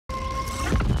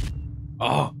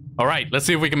Oh, all right. Let's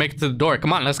see if we can make it to the door.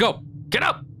 Come on, let's go. Get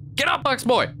up. Get up, Box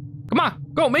Boy. Come on,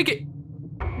 go, make it.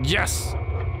 Yes.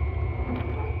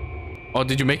 Oh,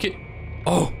 did you make it?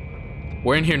 Oh,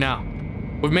 we're in here now.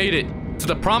 We've made it to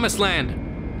the promised land.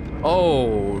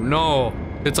 Oh, no.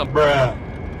 It's a bruh.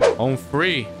 Home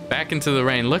free. Back into the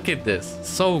rain. Look at this.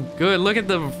 So good. Look at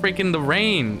the freaking the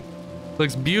rain.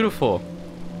 Looks beautiful.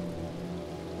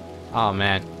 Oh,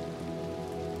 man.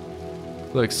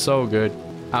 Looks so good.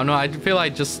 I don't know. I feel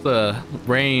like just the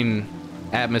rain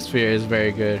atmosphere is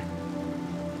very good.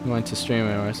 I went to stream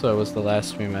it, so it was the last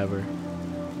stream ever.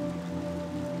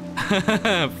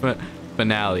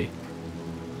 Finale.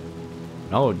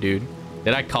 No, dude.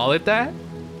 Did I call it that?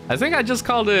 I think I just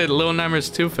called it Little Nightmares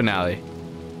 2 finale.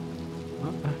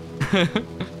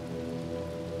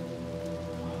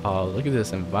 Oh, look at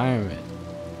this environment.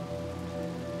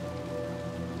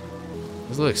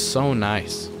 This looks so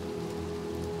nice.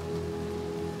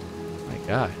 My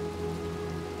God.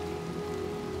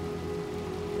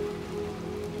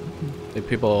 The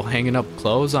people hanging up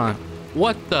clothes on.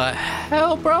 What the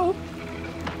hell, bro?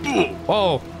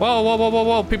 Whoa, whoa, whoa, whoa, whoa,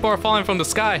 whoa. People are falling from the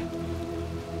sky.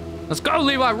 Let's go,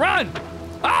 Levi, run!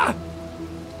 Ah!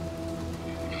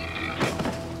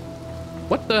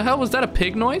 What the hell? Was that a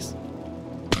pig noise?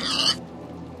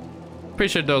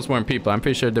 Pretty sure those weren't people. I'm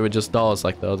pretty sure they were just dolls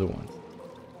like the other ones.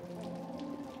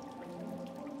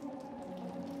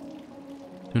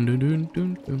 Dun, dun, dun,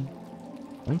 dun, dun.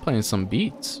 I'm playing some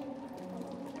beats.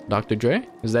 Dr. Dre,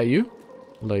 is that you?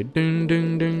 Like ding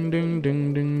ding ding ding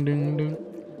ding ding ding ding.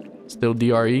 Still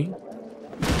DRE.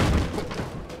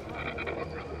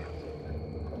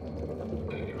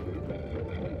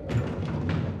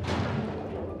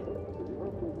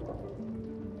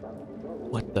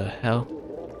 What the hell?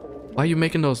 Why are you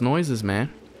making those noises,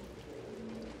 man?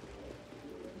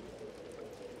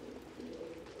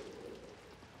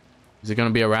 Is it gonna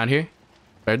be around here?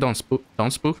 Better don't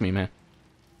spook me, man.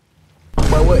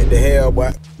 But what the hell,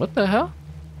 boy? What the hell?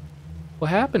 What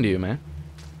happened to you, man?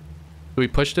 Do we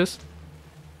push this?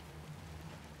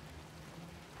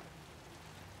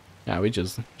 Yeah, we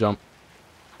just jump.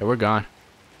 Yeah, we're gone.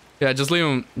 Yeah, just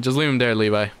leave him there,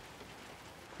 Levi.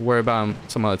 Worry about him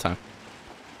some other time.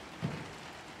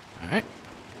 Alright.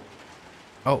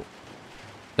 Oh.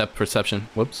 Depth perception.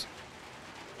 Whoops.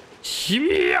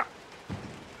 Yeah.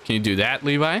 Can you do that,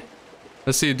 Levi?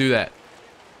 Let's see you do that.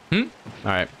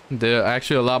 Alright. They're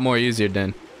actually a lot more easier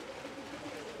than.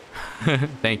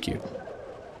 Thank you.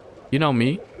 You know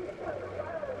me.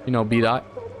 You know B-Dot.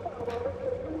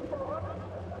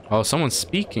 Oh, someone's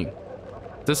speaking.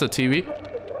 Is this a TV?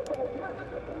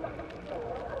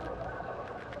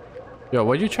 Yo,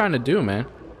 what are you trying to do, man?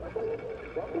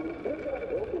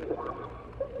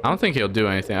 I don't think he'll do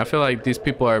anything. I feel like these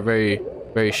people are very,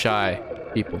 very shy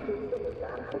people.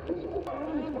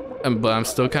 But I'm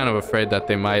still kind of afraid that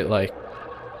they might, like,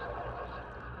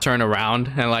 turn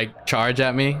around and, like, charge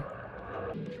at me.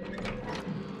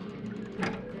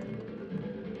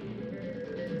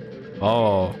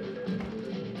 Oh.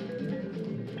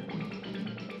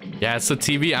 Yeah, it's the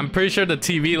TV. I'm pretty sure the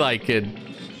TV, like, it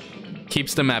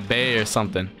keeps them at bay or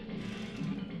something.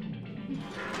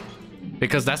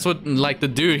 Because that's what, like, the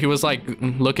dude, he was, like,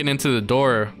 looking into the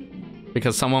door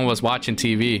because someone was watching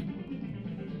TV.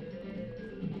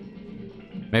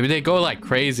 Maybe they go, like,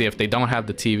 crazy if they don't have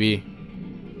the TV.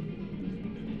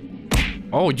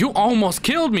 Oh, you almost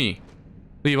killed me,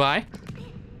 Levi.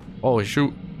 Oh,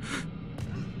 shoot.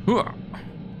 All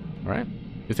right.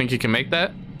 You think you can make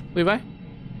that, Levi?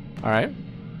 All right.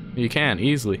 You can,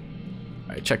 easily.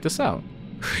 All right, check this out.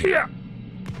 Yeah.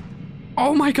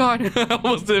 Oh my God, I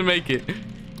almost didn't make it.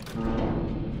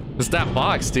 It's that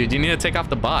box, dude. You need to take off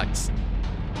the box.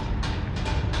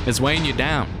 It's weighing you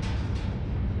down.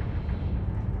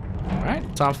 All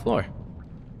right, top floor.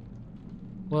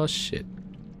 Well, shit.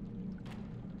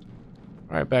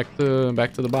 All right, back to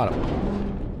the bottom.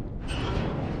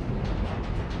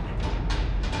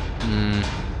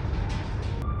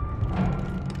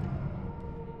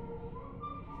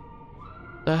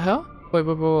 The hell? Wait,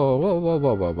 whoa, whoa, whoa, whoa,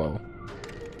 whoa, whoa, whoa.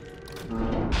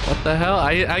 What the hell?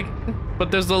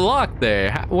 But there's a lock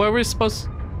there. What are we supposed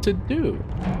to do?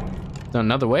 Is there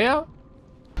another way out?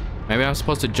 Maybe I'm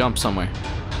supposed to jump somewhere.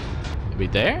 Are we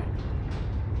there?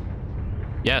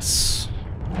 Yes.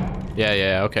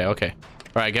 Yeah, okay. All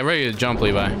right, get ready to jump,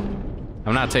 Levi.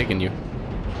 I'm not taking you.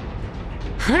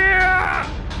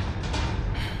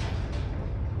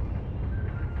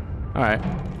 All right.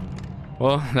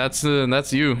 Well, that's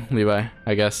you, Levi.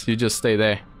 I guess you just stay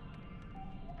there.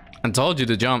 I told you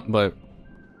to jump, but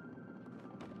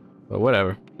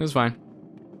whatever. It's fine.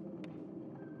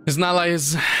 It's not like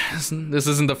this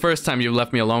isn't the first time you've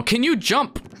left me alone. Can you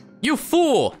jump? You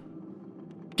fool!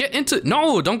 Get into...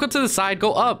 No, don't go to the side.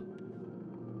 Go up.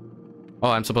 Oh,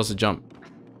 I'm supposed to jump.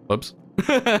 Whoops.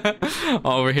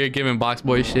 Over here giving box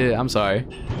boy shit. I'm sorry.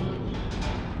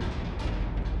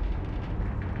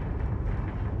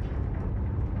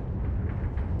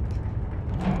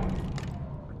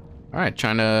 Alright,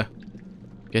 trying to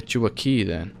get you a key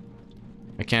then.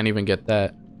 I can't even get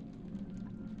that.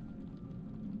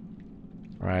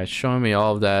 Alright, showing me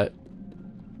all of that.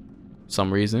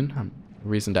 Some reason. A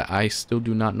reason that I still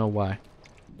do not know why.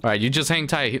 Alright, you just hang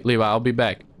tight, Levi. I'll be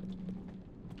back.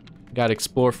 Gotta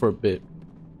explore for a bit.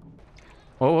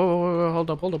 Whoa, whoa, whoa, whoa, hold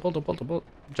up, hold up, hold up, hold up, hold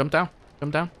up. Jump down,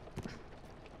 jump down.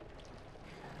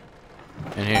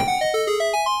 And here.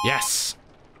 Yes!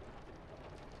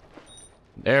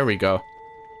 There we go.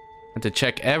 Had to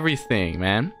check everything,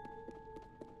 man.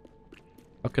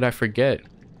 How could I forget?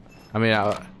 I mean,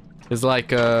 it's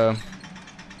like, well,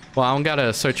 I don't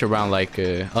gotta search around like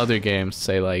other games,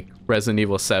 say like Resident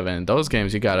Evil 7. Those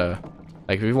games, you gotta,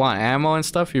 like, if you want ammo and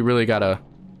stuff, you really gotta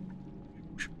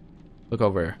look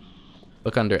over,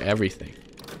 look under everything.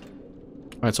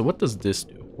 All right, so what does this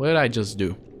do? What did I just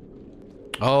do?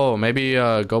 Oh, maybe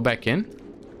go back in?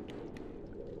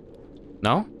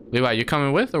 No? Levi, you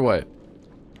coming with or what?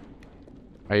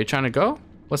 Are you trying to go?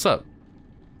 What's up?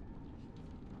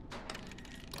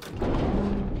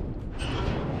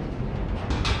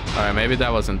 Alright, maybe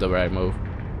that wasn't the right move.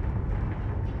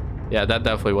 Yeah, that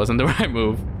definitely wasn't the right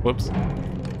move. Whoops.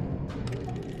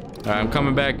 Alright, I'm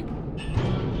coming back.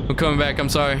 I'm coming back, I'm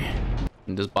sorry.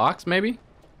 In this box, maybe?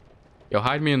 Yo,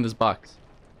 hide me in this box.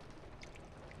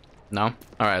 No?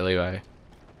 Alright, Levi.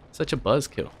 Such a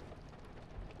buzzkill.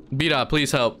 B-Dot,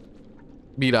 please help.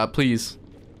 B-Dot, please.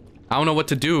 I don't know what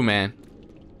to do, man.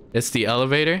 It's the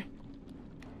elevator?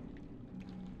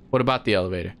 What about the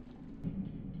elevator?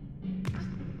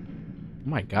 Oh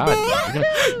my god.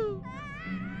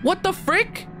 What the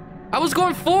frick? I was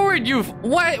going forward, you...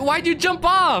 Why'd you jump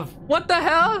off? What the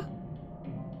hell?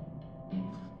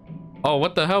 Oh,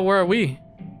 what the hell? Where are we?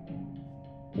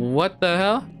 What the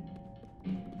hell?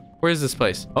 Where is this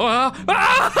place? Oh,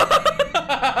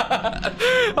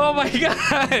 oh my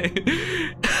god!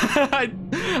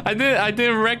 I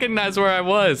didn't recognize where I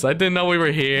was. I didn't know we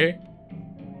were here.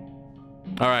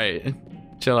 All right,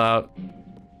 chill out.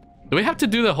 Do we have to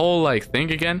do the whole like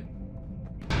thing again?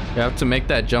 We have to make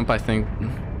that jump, I think,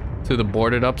 to the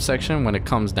boarded up section when it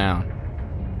comes down.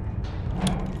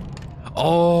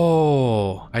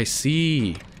 Oh, I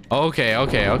see. Okay,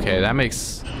 okay, okay. That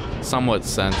makes somewhat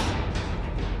sense.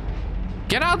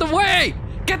 Get out of the way!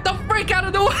 Get the freak out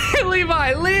of the way,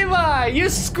 Levi! Levi! You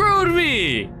screwed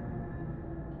me!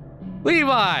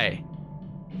 Levi!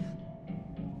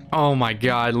 Oh my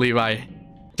god, Levi.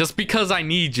 Just because I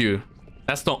need you.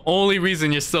 That's the only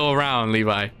reason you're still around,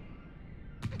 Levi.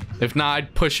 If not,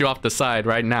 I'd push you off the side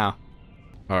right now.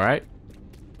 Alright.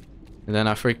 And then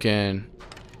I freaking...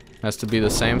 Has to be the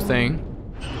same thing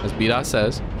as B-Dot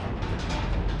says.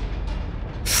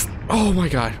 Oh my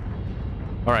god.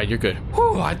 Alright, you're good.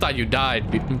 Whew, I thought you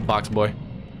died, box boy.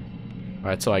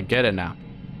 Alright, so I get it now.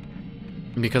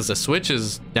 Because the switch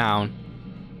is down,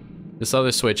 this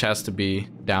other switch has to be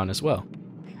down as well.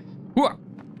 Whoa.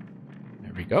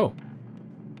 There we go.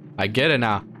 I get it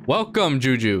now. Welcome,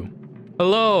 Juju.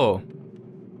 Hello.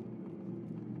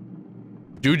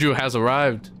 Juju has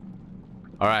arrived.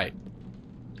 Alright.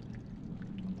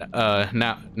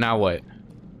 Now what?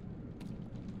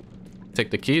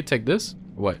 Take the key, take this?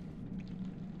 Or what?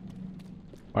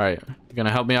 Alright, you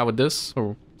gonna help me out with this?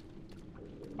 Or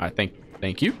alright,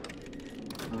 thank you.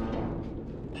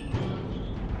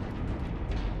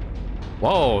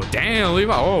 Whoa, damn,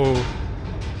 Levi. Oh.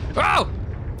 Oh!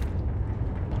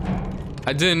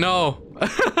 I didn't know.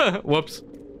 Whoops.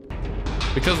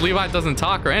 Because Levi doesn't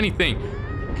talk or anything.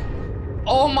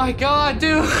 Oh my god,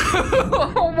 dude.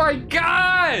 Oh my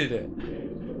god.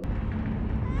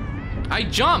 I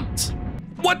jumped.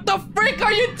 What the frick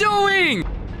are you doing?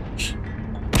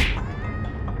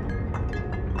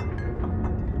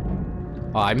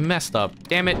 Oh, I messed up.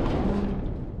 Damn it.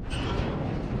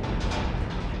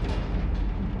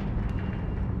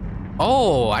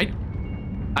 Oh, I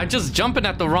just jumping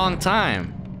at the wrong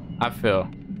time. I feel.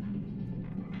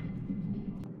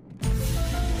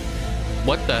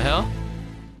 What the hell?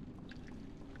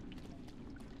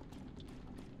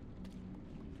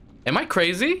 Am I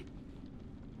crazy?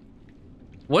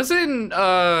 Wasn't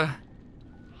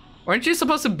weren't you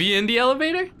supposed to be in the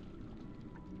elevator?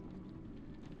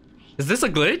 Is this a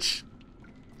glitch?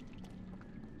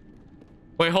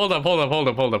 Wait, hold up.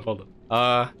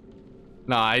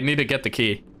 No, I need to get the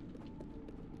key.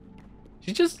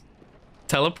 She just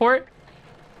teleport?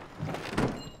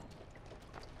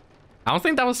 I don't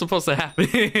think that was supposed to happen.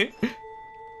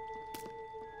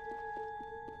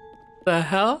 The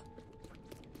hell?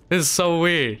 This is so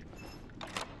weird.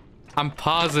 I'm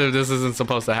positive this isn't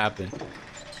supposed to happen.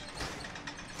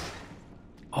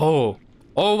 Oh.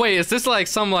 Oh, wait. Is this like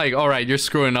some like, all right, you're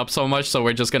screwing up so much, so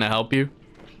we're just gonna help you?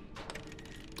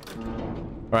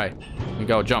 All right. Here you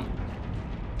go. Jump.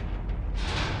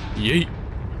 Yeet.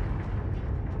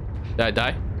 Did I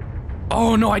die?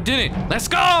 Oh, no, I didn't. Let's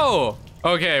go.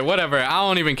 Okay, whatever. I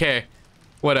don't even care.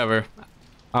 Whatever.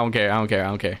 I don't care. I don't care. I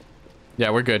don't care. Yeah,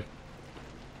 we're good.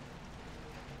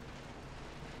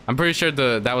 I'm pretty sure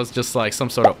that was just like some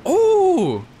sort of...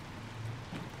 Ooh!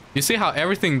 You see how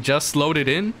everything just loaded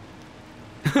in?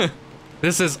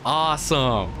 This is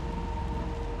awesome.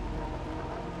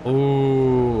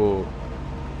 Ooh.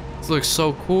 This looks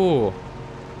so cool.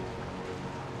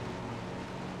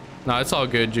 No, it's all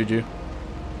good, Juju.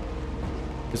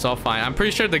 It's all fine. I'm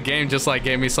pretty sure the game just like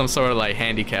gave me some sort of like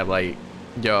handicap. Like,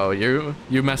 yo, you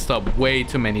messed up way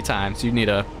too many times. You need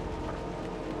a...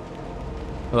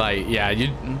 Like, yeah, you...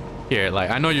 Here, like,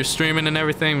 I know you're streaming and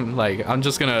everything. Like, I'm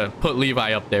just gonna put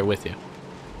Levi up there with you.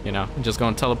 You know? I'm just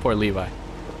gonna teleport Levi.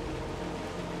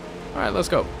 Alright, let's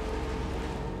go.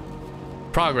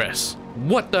 Progress.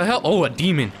 What the hell? Oh, a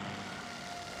demon.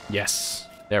 Yes.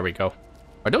 There we go.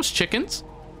 Are those chickens?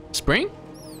 Spring?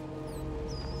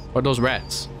 Or those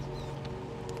rats?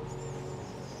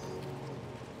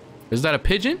 Is that a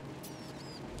pigeon?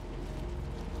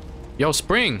 Yo,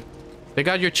 Spring. They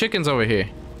got your chickens over here.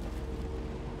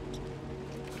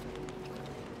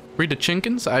 Breed the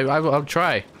chickens? I'll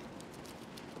try.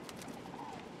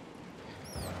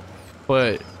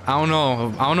 But I don't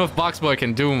know. I don't know if Boxboy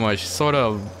can do much. Sort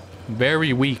of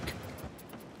very weak.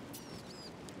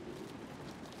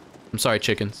 I'm sorry,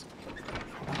 chickens.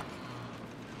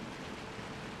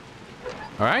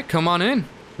 All right, come on in,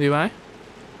 Levi.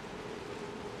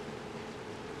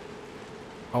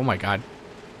 Oh my God.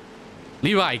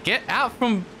 Levi, get out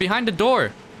from behind the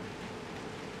door.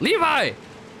 Levi!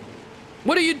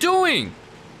 What are you doing?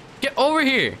 Get over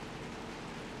here.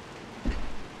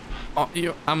 Oh,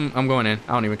 I'm going in.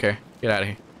 I don't even care. Get out of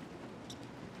here.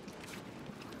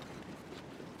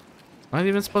 Am I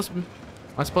even supposed to be... Am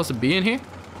I supposed to be in here?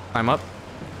 Climb up.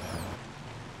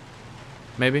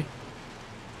 Maybe.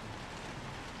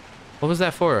 What was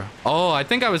that for? Oh, I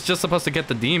think I was just supposed to get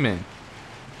the demon.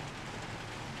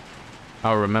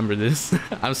 I'll remember this.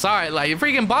 I'm sorry. Like,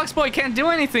 freaking Boxboy can't do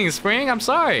anything, Spring. I'm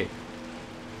sorry.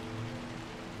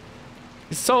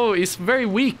 He's very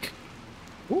weak.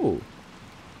 Ooh.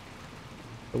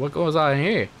 So what goes on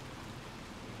here?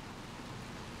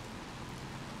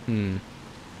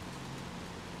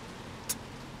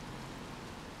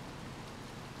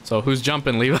 So who's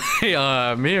jumping, Levi?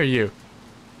 Me or you?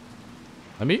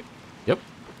 Me? Yep.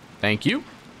 Thank you.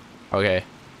 Okay.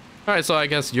 All right, so I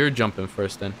guess you're jumping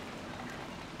first then.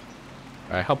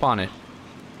 All right, hop on it.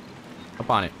 Hop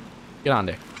on it. Get on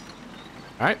there.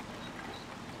 All right.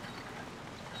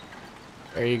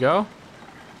 There you go.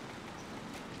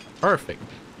 Perfect.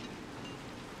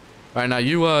 All right, now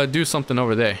you do something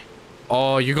over there.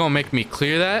 Oh, you're gonna make me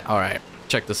clear that? All right,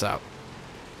 check this out.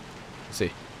 Let's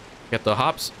see. Get the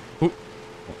hops. Ooh.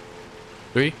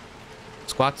 3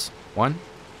 squats. 1,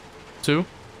 2,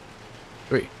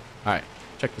 3. All right,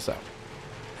 check this out.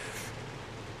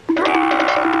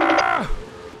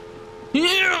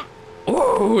 Yeah.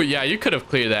 Oh, yeah, you could have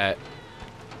cleared that.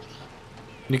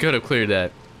 You could have cleared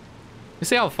that. You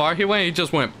see how far he went? He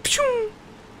just went. Pshoo.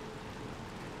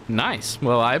 Nice.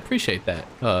 Well, I appreciate that,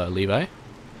 Levi.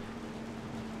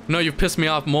 No, you've pissed me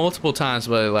off multiple times,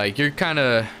 but like you're kind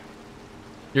of,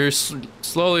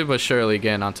 slowly but surely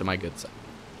getting onto my good side.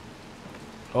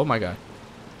 Oh my God.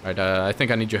 All right, I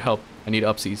think I need your help. I need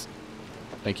upsies.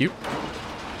 Thank you.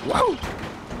 Whoa.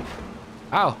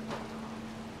 Ow.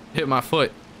 Hit my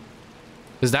foot.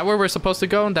 Is that where we're supposed to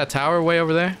go? That tower way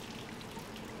over there?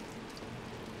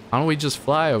 Why don't we just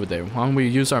fly over there? Why don't we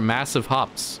use our massive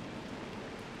hops?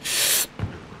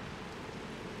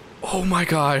 Oh my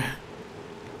God.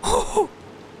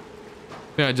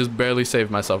 Yeah, I just barely saved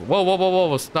myself. Whoa, whoa, whoa,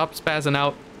 whoa. Stop spazzing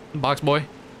out, Boxboy. All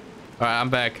right, I'm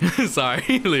back.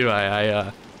 Sorry,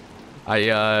 Levi.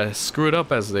 I screwed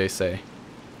up, as they say.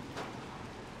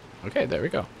 Okay, there we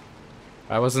go.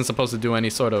 I wasn't supposed to do any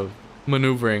sort of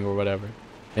maneuvering or whatever.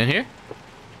 In here?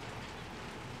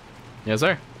 Yes,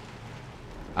 sir.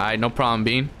 All right, no problem,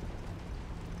 Bean.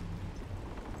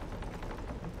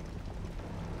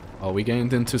 Are we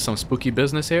getting into some spooky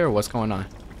business here, or what's going on?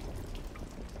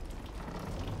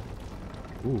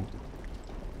 Ooh.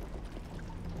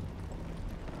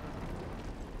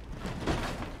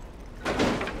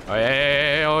 Oh,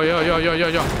 hey, oh,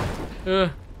 yo.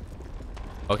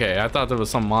 Okay, I thought there was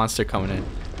some monster coming in.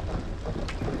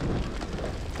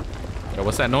 Yo,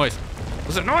 what's that noise?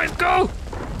 What's that noise? Go!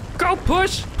 Go,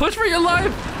 push! Push for your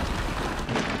life!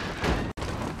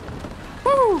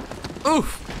 Woo!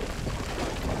 Oof!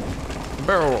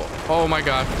 Barrel roll. Oh my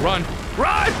god. Run!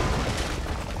 Run!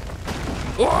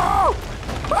 Whoa!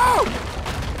 Oh!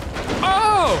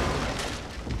 Oh!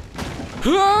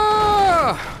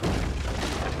 Ah!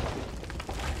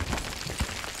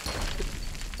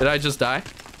 Did I just die?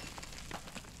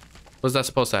 Was that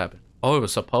supposed to happen? Oh, it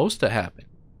was supposed to happen.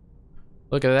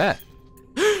 Look at that.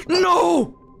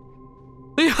 No!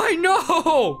 I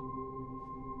know!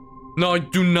 No,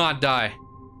 do not die.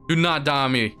 Do not die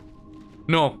on me.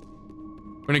 No.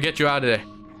 We're gonna get you out of there.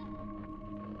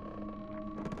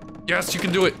 Yes, you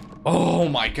can do it. Oh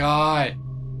my god.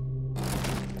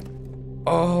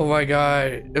 Oh my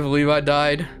god. If Levi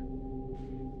died,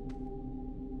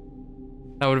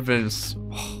 I would have been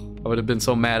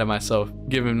so mad at myself,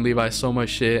 giving Levi so much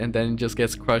shit and then he just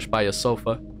gets crushed by a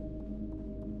sofa.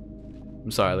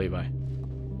 I'm sorry, Levi.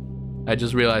 I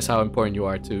just realized how important you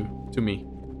are to me.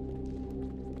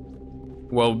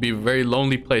 Well, it would be a very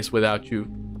lonely place without you,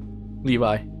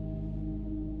 Levi.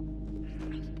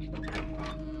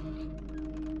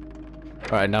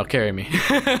 All right, now carry me.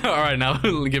 All right, now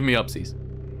give me upsies.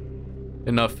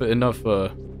 Enough,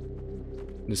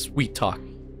 this sweet talk.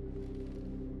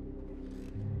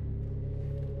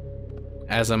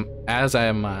 As am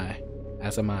I.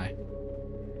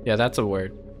 Yeah, that's a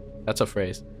word. That's a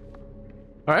phrase.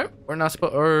 All right, we're not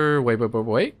supposed. Or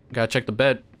wait. Gotta check the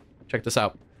bed. Check this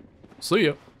out. See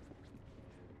ya.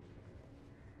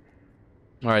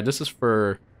 All right, this is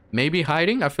for maybe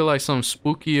hiding. I feel like some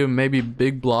spooky, maybe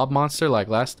big blob monster like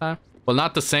last time. Well,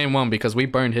 not the same one because we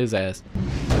burned his ass.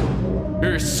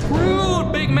 You're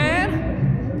screwed, big man.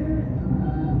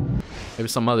 Maybe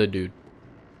some other dude.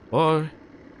 Oh,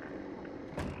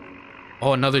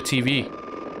 another TV.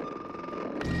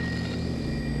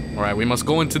 All right, we must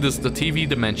go into the TV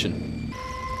dimension.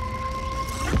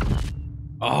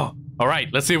 Oh, all right.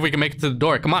 Let's see if we can make it to the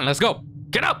door. Come on, let's go.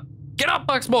 Get up,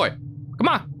 Box Boy. Come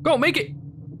on, go, make it.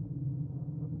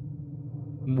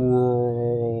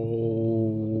 Whoa.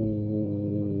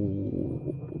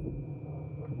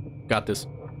 Got this.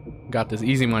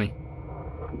 Easy money.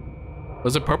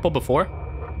 Was it purple before?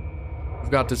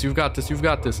 You've got this.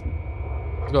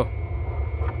 Let's go.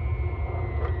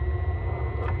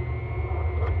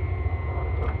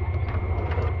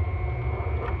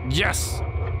 Yes!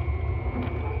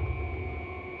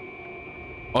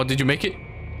 Oh, did you make it?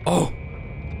 Oh,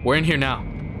 we're in here now.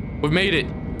 We've made it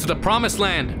to the promised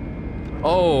land.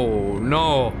 Oh,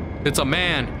 no. It's a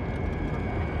man.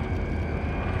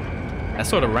 That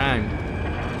sort of rhymed.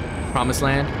 Promised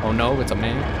land? Oh, no, it's a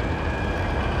man.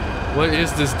 What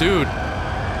is this dude?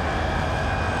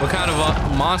 What kind of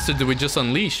a monster did we just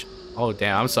unleash? Oh,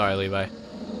 damn. I'm sorry, Levi.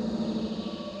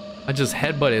 I just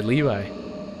headbutted Levi.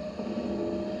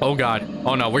 Oh god.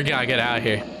 Oh no, we gotta get out of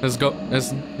here. Let's go.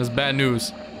 That's bad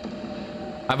news.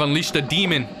 I've unleashed a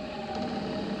demon.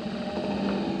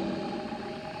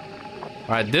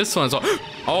 Alright, this one's...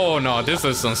 Oh no, this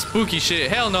is some spooky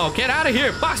shit. Hell no, get out of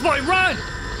here. Box Boy, run!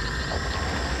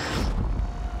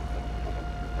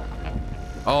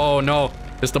 Oh no,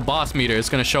 it's the boss meter. It's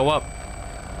gonna show up.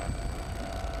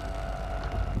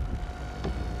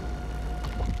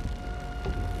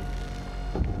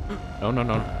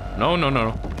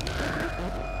 No.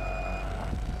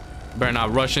 Better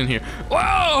not rush in here.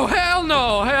 Whoa! Hell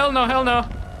no!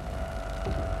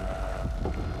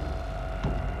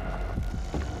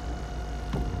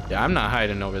 Yeah, I'm not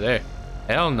hiding over there.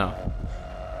 Hell no.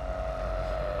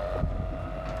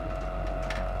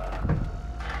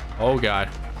 Oh god.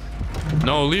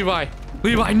 No, Levi!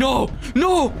 No!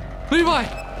 Levi!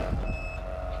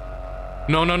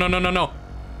 No!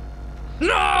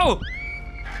 No!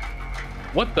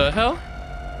 What the hell?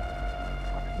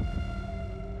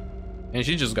 And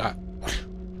she just got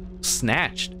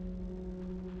snatched.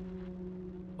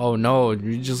 Oh no,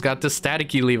 you just got this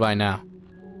staticky Levi now.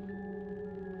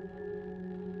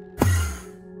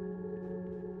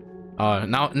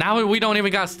 Now we don't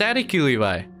even got staticky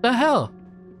Levi. The hell?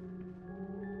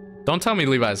 Don't tell me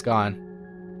Levi's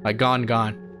gone. Like gone.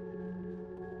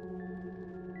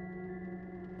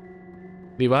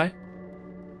 Levi?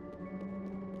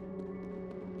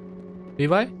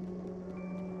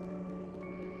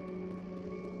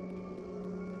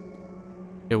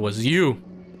 It was you.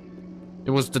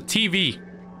 It was the TV.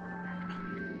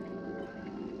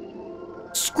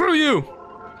 Screw you!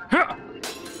 Huh.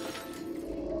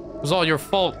 It was all your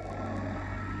fault.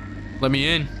 Let me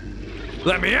in.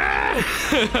 Let me in!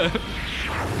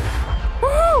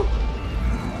 Woo!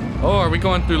 Oh, are we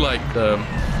going through like the...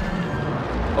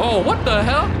 Oh, what the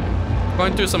hell?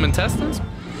 Going through some intestines?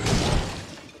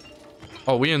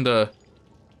 Oh, we in the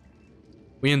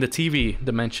TV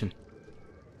dimension.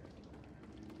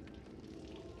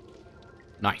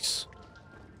 Nice.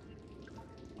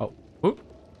 Oh, whoop.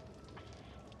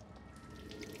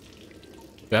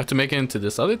 We have to make it into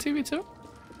this other TV too?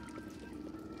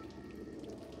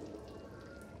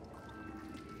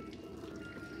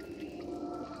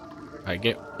 Alright,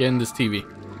 get in this TV.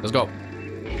 Let's go.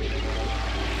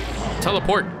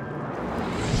 Teleport.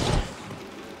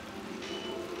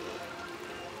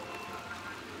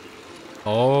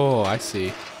 Oh, I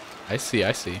see. I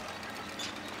see.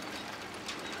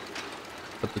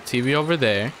 Put the TV over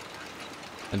there.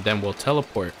 And then we'll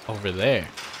teleport over there.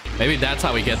 Maybe that's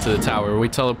how we get to the tower. We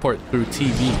teleport through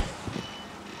TV.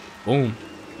 Boom.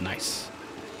 Nice.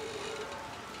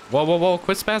 Whoa.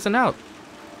 Quit spazzing out.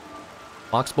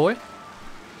 Box boy.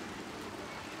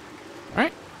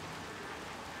 Alright.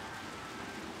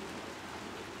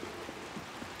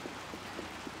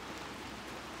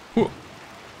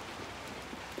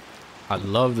 I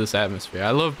love this atmosphere.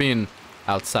 I love being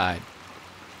outside.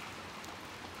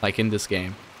 Like in this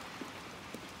game.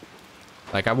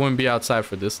 Like I wouldn't be outside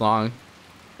for this long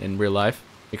in real life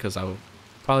because I would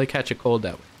probably catch a cold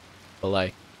that way. But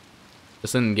like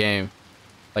just in the game,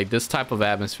 like this type of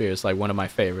atmosphere is like one of my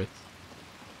favorites.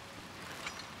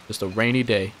 Just a rainy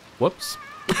day. Whoops.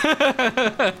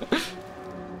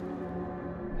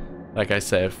 Like I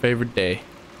said, favorite day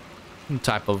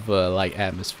type of like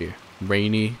atmosphere.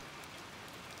 Rainy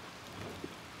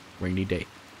day.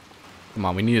 Come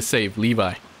on, we need to save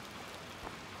Levi.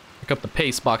 Pick up the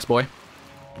pace, box boy.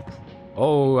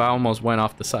 Oh, I almost went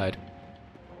off the side.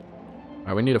 All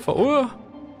right, we need to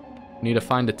need to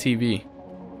find the TV.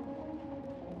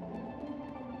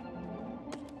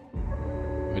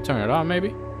 Can we turn it on,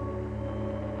 maybe?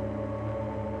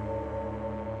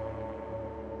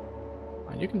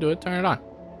 You can do it. Turn it on.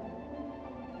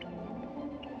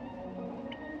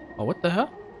 Oh, what the hell?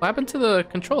 What happened to the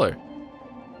controller?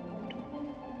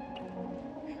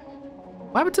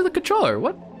 What happened to the controller?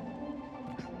 What?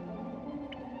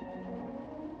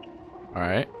 All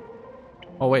right.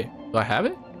 Oh, wait. Do I have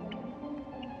it?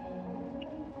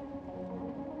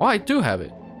 Oh, I do have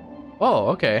it. Oh,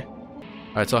 okay.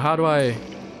 All right, so how do I...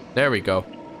 There we go.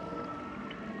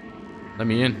 Let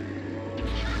me in.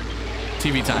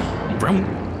 TV time. Vroom.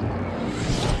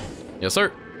 Yes,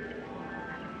 sir.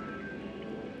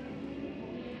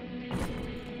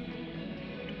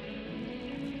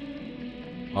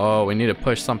 Oh, we need to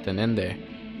push something in there.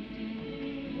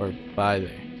 Or by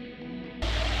there.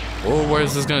 Oh, where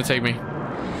is this gonna take me?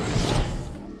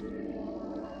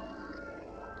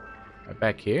 Right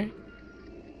back here?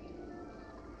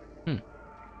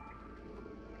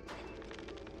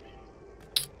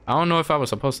 I don't know if I was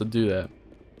supposed to do that.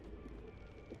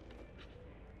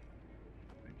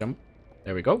 Jump.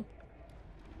 There we go.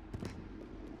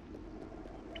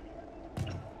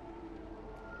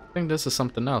 I think this is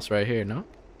something else right here, no?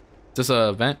 Is this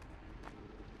a vent?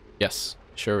 Yes,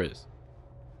 sure is.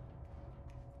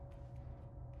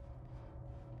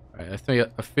 Alright,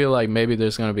 I feel like maybe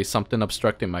there's gonna be something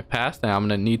obstructing my path and I'm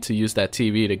gonna need to use that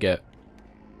TV to get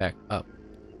back up.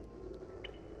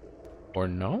 Or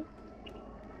no?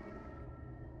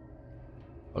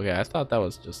 Okay, I thought that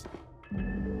was just...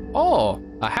 Oh,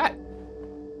 a hat.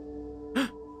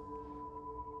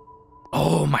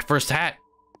 Oh, my first hat.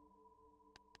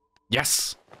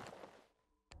 Yes.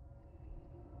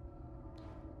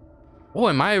 Oh,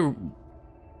 am I...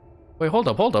 Wait, hold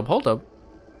up.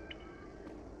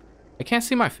 I can't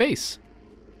see my face.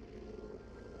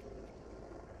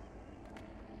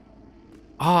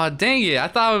 Oh, dang it. I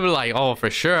thought it would be like, oh, for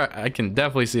sure. I can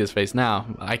definitely see his face now.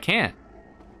 I can't.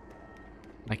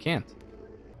 I'm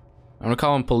gonna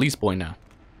call him Police Boy now.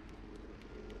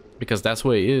 Because that's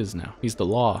what he is now. He's the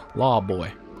law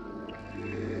boy.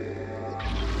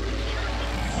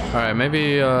 Alright,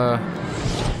 maybe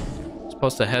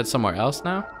supposed to head somewhere else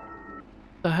now?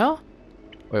 What the hell?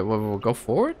 Wait, we'll go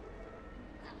forward?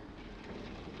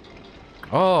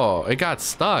 Oh, it got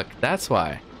stuck. That's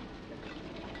why.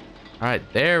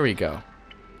 Alright, there we go.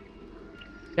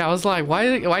 Yeah, I was like,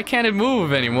 why can't it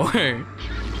move anymore?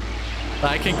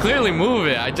 I can clearly move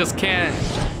it. I just can't.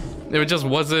 It just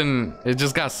wasn't. It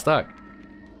just got stuck.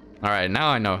 All right, now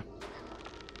I know.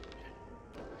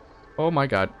 Oh my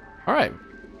god. All right.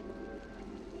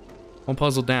 One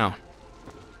puzzle down.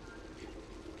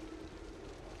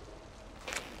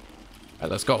 All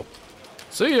right, let's go.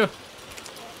 See ya.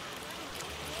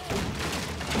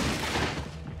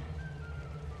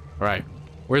 All right.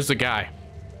 Where's the guy?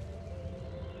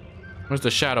 Where's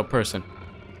the shadow person?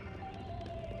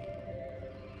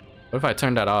 What if I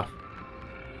turn that off?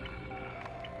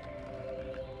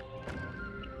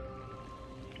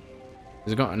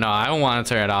 Is it going? No, I don't want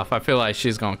to turn it off. I feel like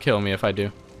she's gonna kill me if I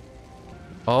do.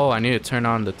 Oh, I need to turn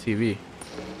on the TV.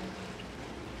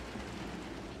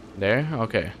 There?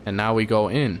 Okay. And now we go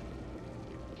in.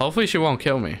 Hopefully she won't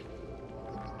kill me.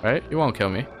 Right? You won't kill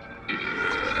me.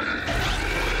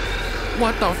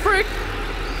 What the frick?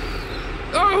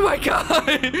 Oh my god!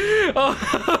 Oh.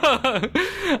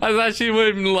 I thought she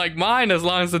wouldn't like mine as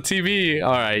long as the TV.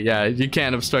 Alright, yeah, you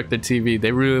can't obstruct the TV.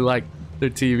 They really like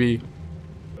their TV.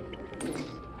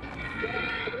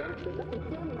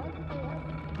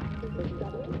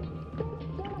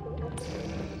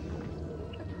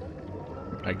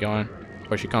 Alright, going.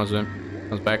 Before she comes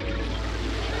back.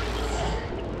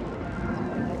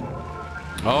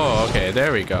 Oh, okay,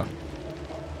 there we go.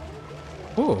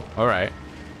 Ooh, alright.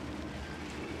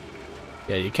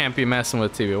 Yeah, you can't be messing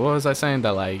with TV. What was I saying?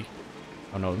 That like,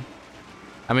 I don't know.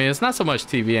 I mean, it's not so much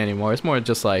TV anymore. It's more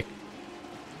just like,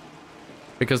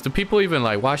 because do people even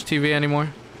like watch TV anymore?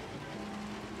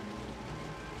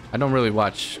 I don't really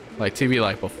watch like TV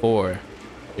like before,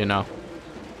 you know,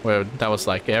 where that was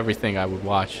like everything I would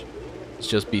watch. It's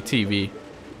just be TV.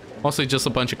 Mostly just a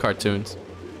bunch of cartoons.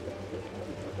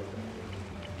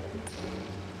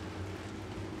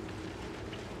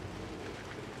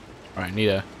 All right, need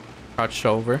a crouch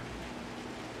over.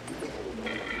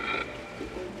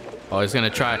 Oh, he's gonna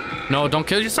try. No, don't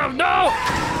kill yourself. No!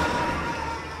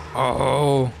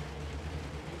 Oh.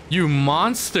 You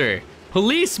monster.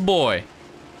 Police boy.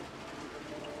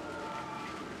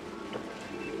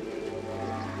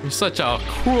 You're such a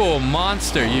cruel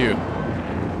monster, you.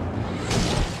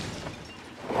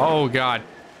 Oh, God.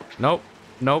 Nope.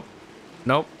 Nope.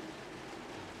 Nope.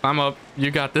 Climb up. You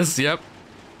got this. Yep.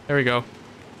 There we go.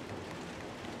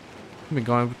 I've been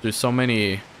going through so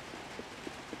many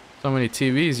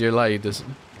TVs. You're like this.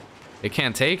 They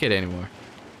can't take it anymore.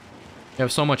 You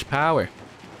have so much power.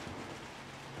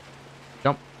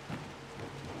 Jump.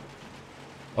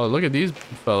 Oh, look at these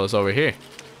fellas over here.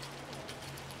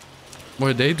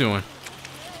 What are they doing?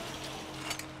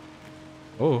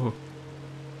 Oh.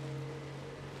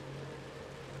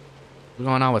 What's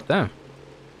going on with them?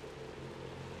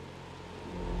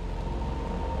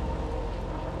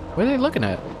 What are they looking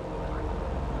at?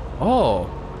 Oh.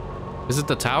 Is it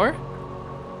the tower?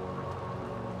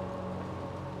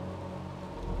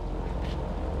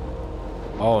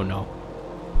 Oh no.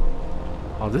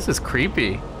 Oh, this is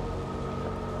creepy.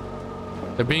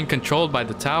 They're being controlled by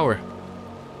the tower.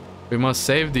 We must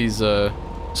save these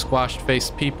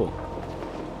squashed-faced people.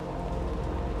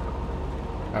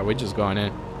 Alright, we're just going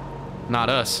in. Not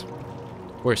us.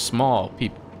 We're small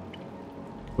people.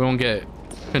 We won't get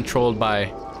controlled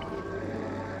by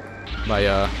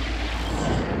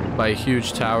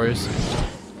huge towers.